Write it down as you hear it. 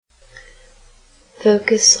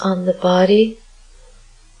Focus on the body.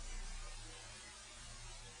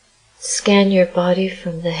 Scan your body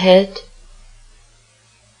from the head,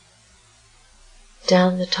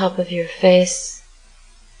 down the top of your face,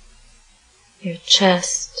 your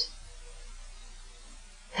chest,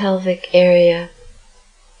 pelvic area,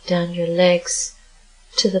 down your legs,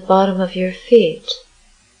 to the bottom of your feet.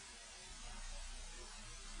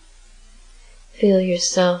 Feel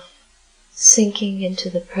yourself sinking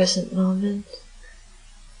into the present moment.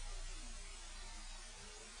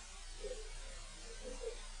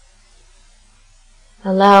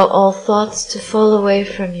 Allow all thoughts to fall away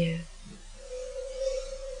from you.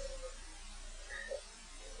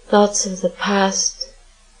 Thoughts of the past,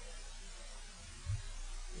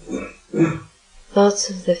 thoughts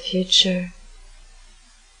of the future,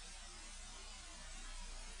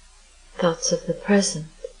 thoughts of the present.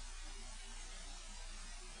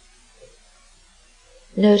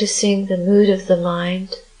 Noticing the mood of the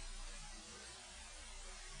mind,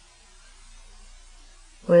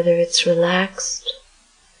 whether it's relaxed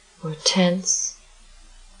or tense.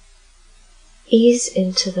 Ease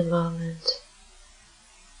into the moment.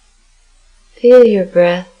 Feel your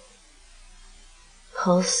breath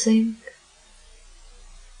pulsing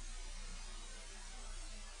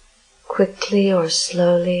quickly or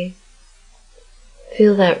slowly.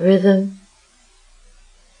 Feel that rhythm.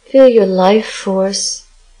 Feel your life force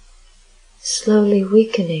slowly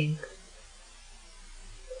weakening.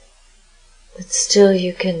 But still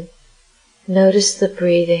you can notice the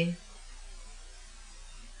breathing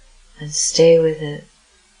and stay with it.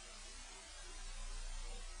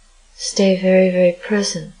 Stay very, very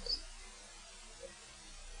present.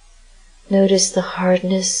 Notice the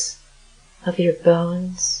hardness of your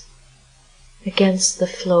bones against the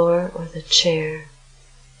floor or the chair.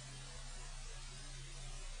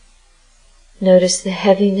 Notice the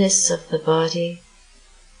heaviness of the body.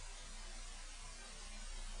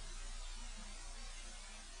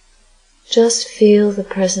 Just feel the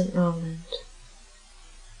present moment.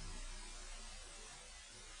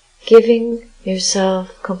 Giving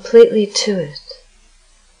yourself completely to it.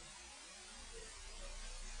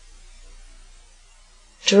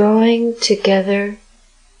 Drawing together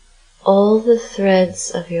all the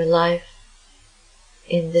threads of your life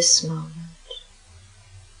in this moment.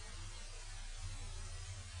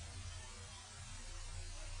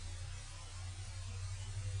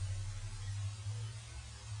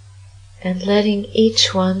 And letting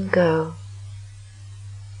each one go,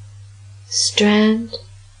 strand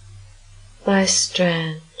by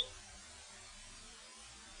strand.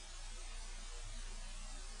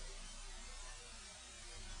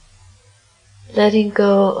 Letting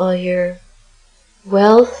go all your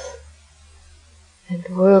wealth and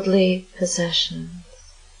worldly possessions.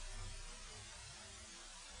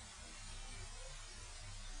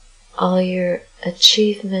 All your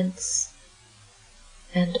achievements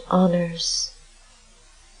and honors,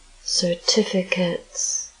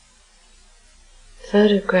 certificates,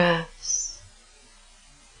 photographs,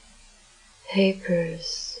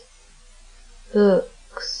 papers,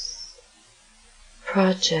 books,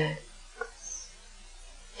 projects,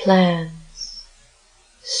 plans,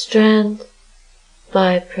 strand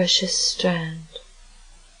by precious strand.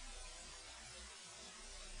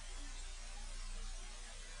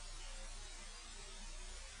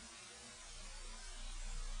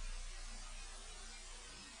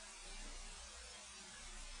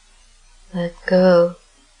 Let go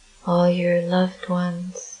all your loved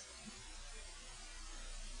ones.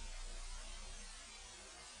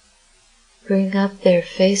 Bring up their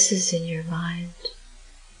faces in your mind,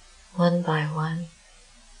 one by one.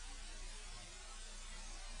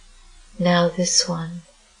 Now this one,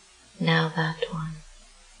 now that one.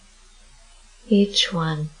 Each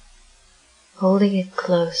one holding it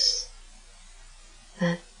close,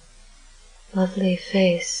 that lovely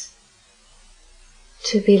face,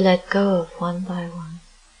 to be let go of one by one.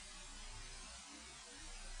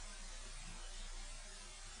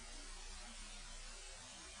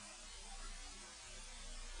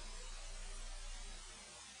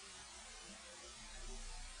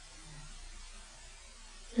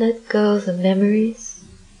 Let go the memories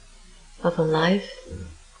of a life,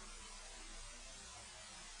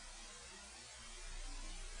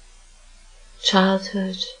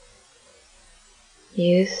 childhood,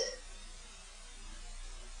 youth,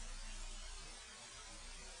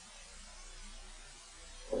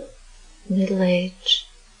 middle age,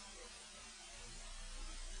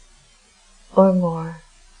 or more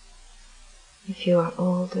if you are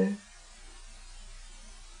older.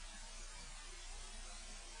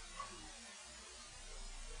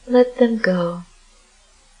 Let them go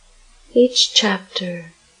Each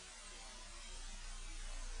chapter,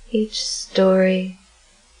 each story,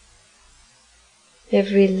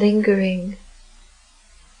 every lingering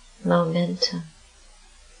memento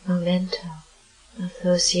of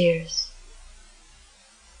those years.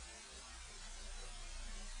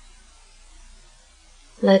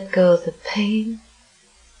 Let go the pain,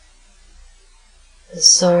 the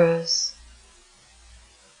sorrows,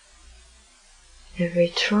 every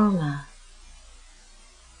trauma.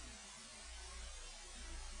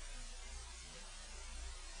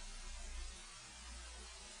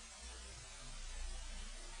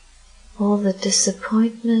 All the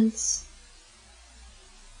disappointments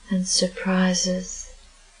and surprises.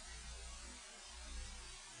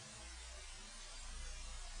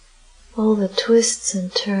 All the twists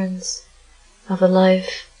and turns of a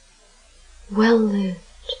life well lived,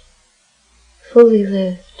 fully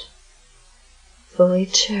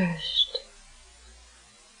cherished,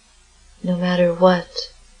 no matter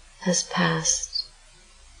what has passed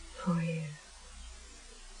for you.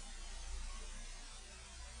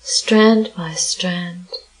 Strand by strand,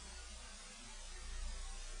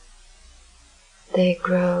 they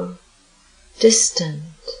grow distant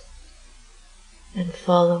and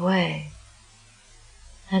fall away,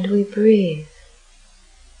 and we breathe,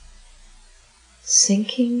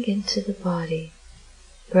 sinking into the body,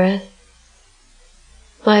 breath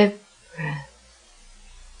by breath,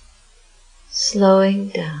 slowing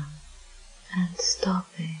down and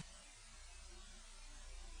stopping.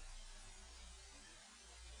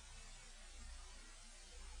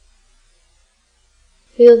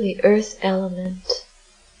 Feel the earth element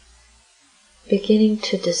beginning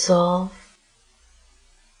to dissolve.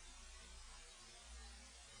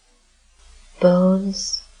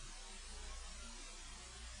 Bones,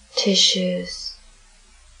 tissues,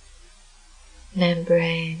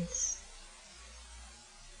 membranes,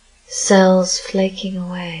 cells flaking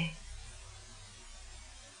away,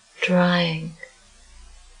 drying,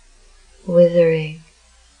 withering,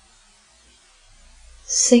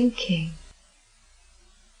 sinking.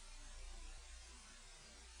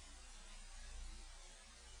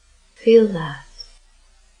 Feel that.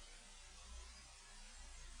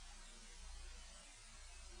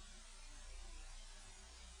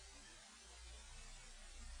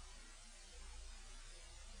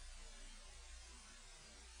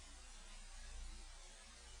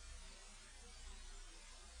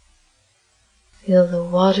 Feel the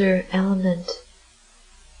water element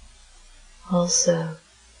also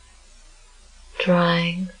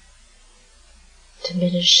drying,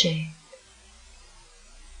 diminishing.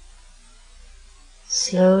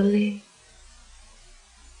 Slowly,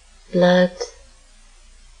 blood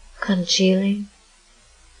congealing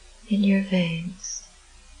in your veins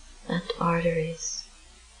and arteries.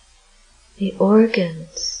 The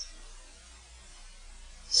organs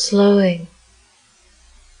slowing,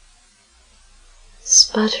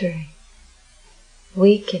 sputtering,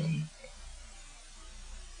 weakening,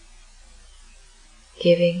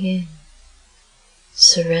 giving in,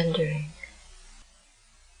 surrendering.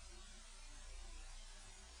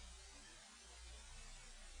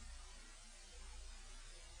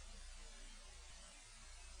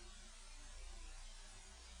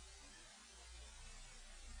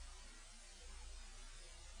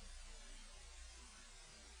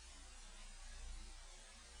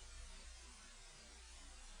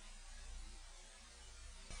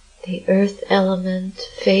 The earth element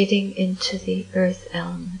fading into the earth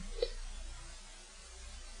element.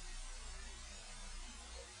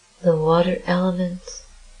 The water element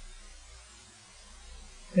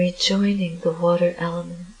rejoining the water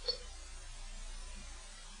element.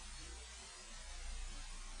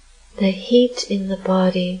 The heat in the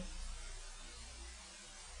body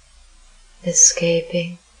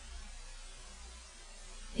escaping,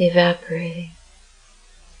 evaporating,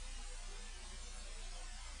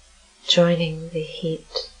 joining the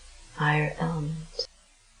heat fire element.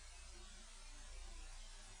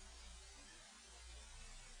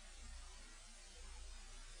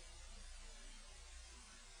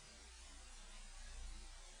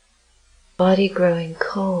 Body growing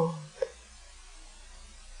cold,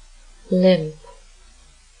 limp,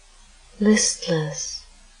 listless,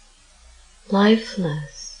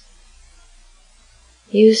 lifeless,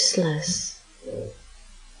 useless,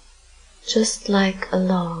 just like a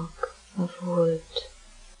log of wood.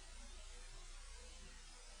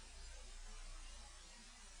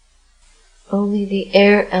 Only the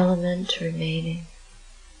air element remaining,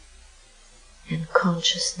 and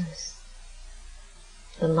consciousness,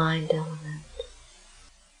 the mind element.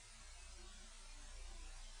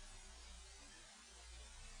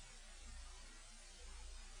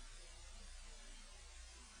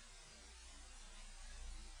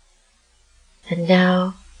 And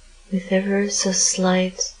now, with ever so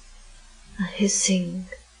slight a hissing,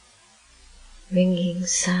 ringing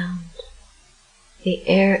sound, the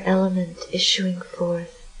air element issuing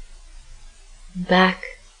forth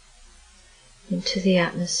back into the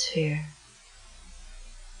atmosphere,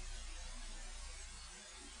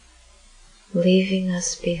 leaving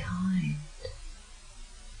us behind,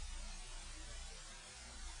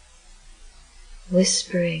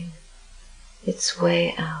 whispering its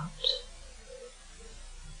way out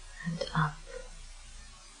and up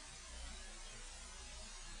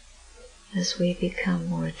as we become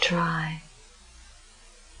more dry,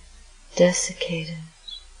 desiccated,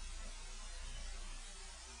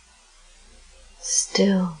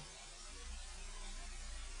 still,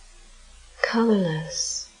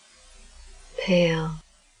 colorless, pale,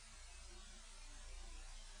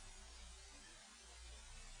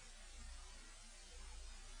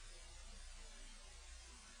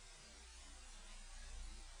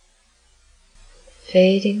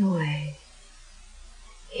 fading away.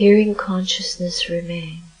 Hearing consciousness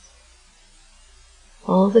remains.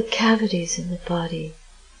 All the cavities in the body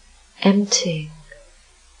emptying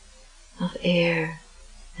of air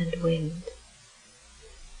and wind.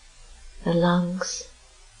 The lungs,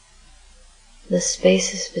 the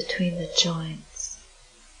spaces between the joints,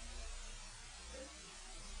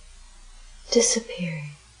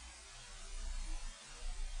 disappearing,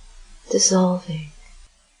 dissolving.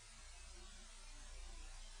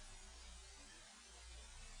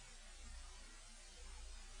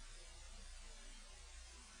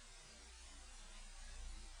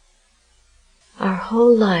 Our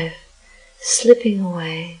whole life slipping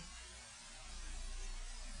away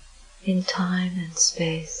in time and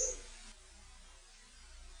space.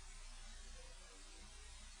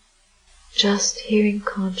 Just hearing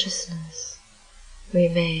consciousness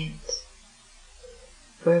remains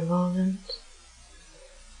for a moment,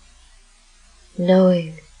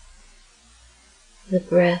 knowing the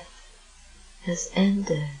breath has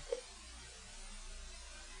ended.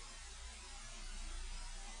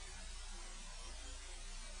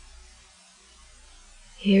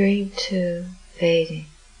 Hearing too fading.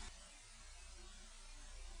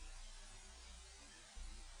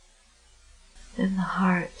 And the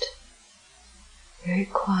heart very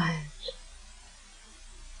quiet,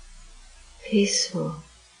 peaceful,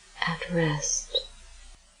 at rest.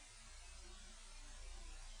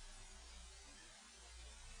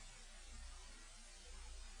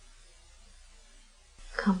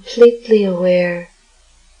 Completely aware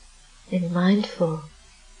and mindful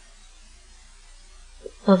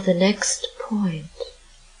of the next point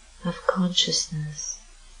of consciousness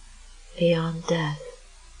beyond death.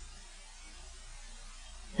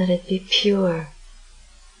 Let it be pure,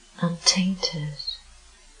 untainted,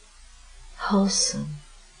 wholesome,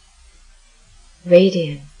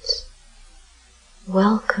 radiant,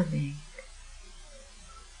 welcoming,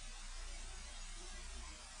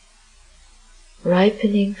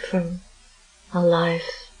 ripening from a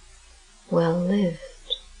life well lived.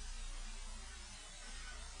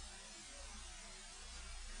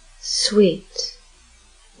 Sweet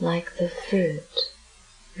like the fruit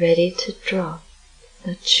ready to drop,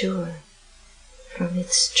 mature from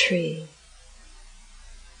its tree.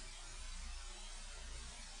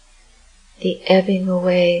 The ebbing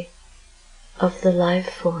away of the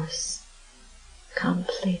life force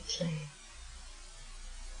completely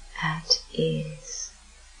at ease.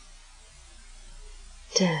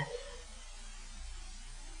 Death,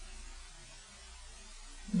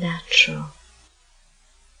 natural.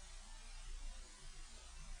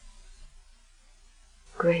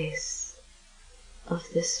 Grace of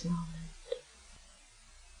this moment.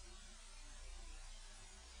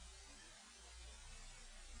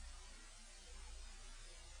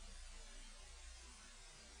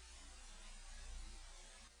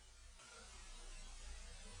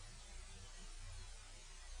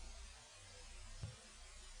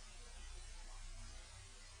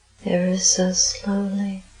 Ever so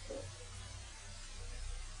slowly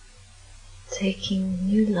taking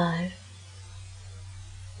new life,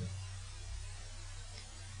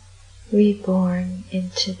 reborn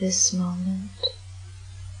into this moment,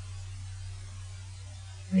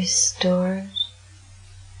 restored,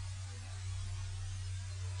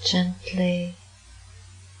 gently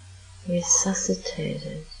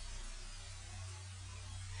resuscitated.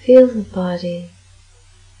 Feel the body,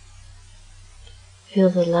 feel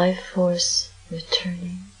the life force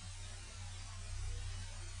returning.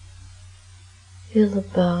 Feel the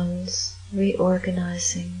bones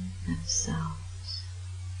reorganizing themselves.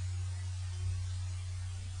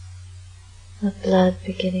 The blood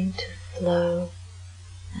beginning to flow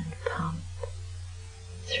and pump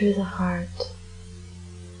through the heart,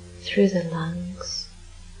 through the lungs,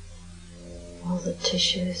 all the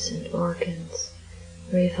tissues and organs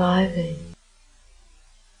reviving.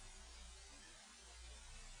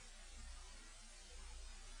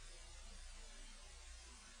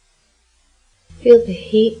 Feel the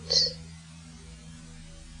heat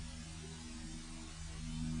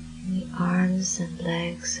in the arms and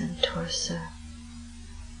legs and torso.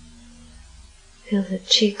 Feel the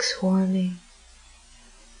cheeks warming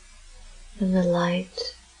and the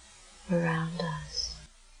light around us.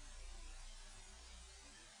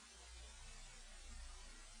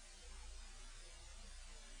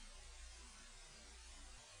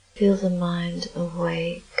 Feel the mind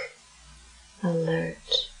awake,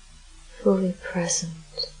 alert, fully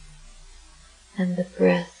present, and the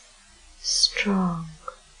breath strong,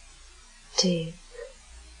 deep.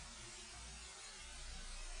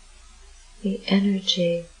 The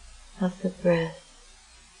energy of the breath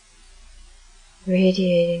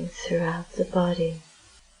radiating throughout the body.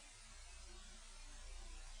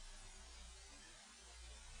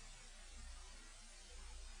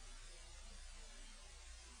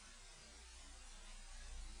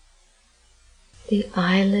 The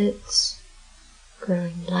eyelids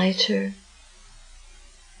growing lighter,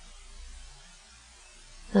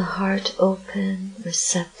 the heart open,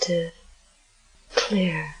 receptive,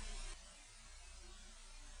 clear.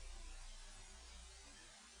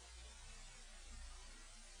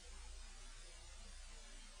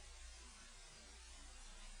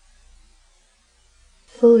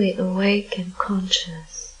 Fully awake and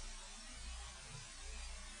conscious,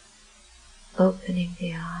 opening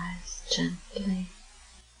the eyes gently.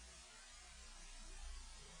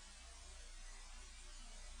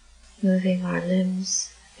 Moving our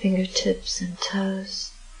limbs, fingertips and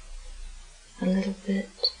toes a little bit.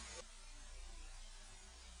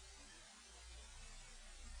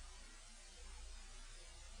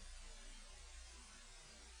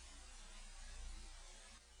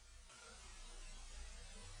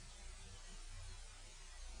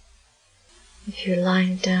 If you're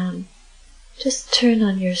lying down, just turn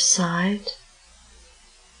on your side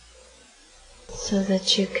so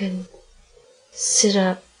that you can sit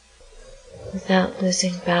up without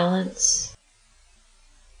losing balance.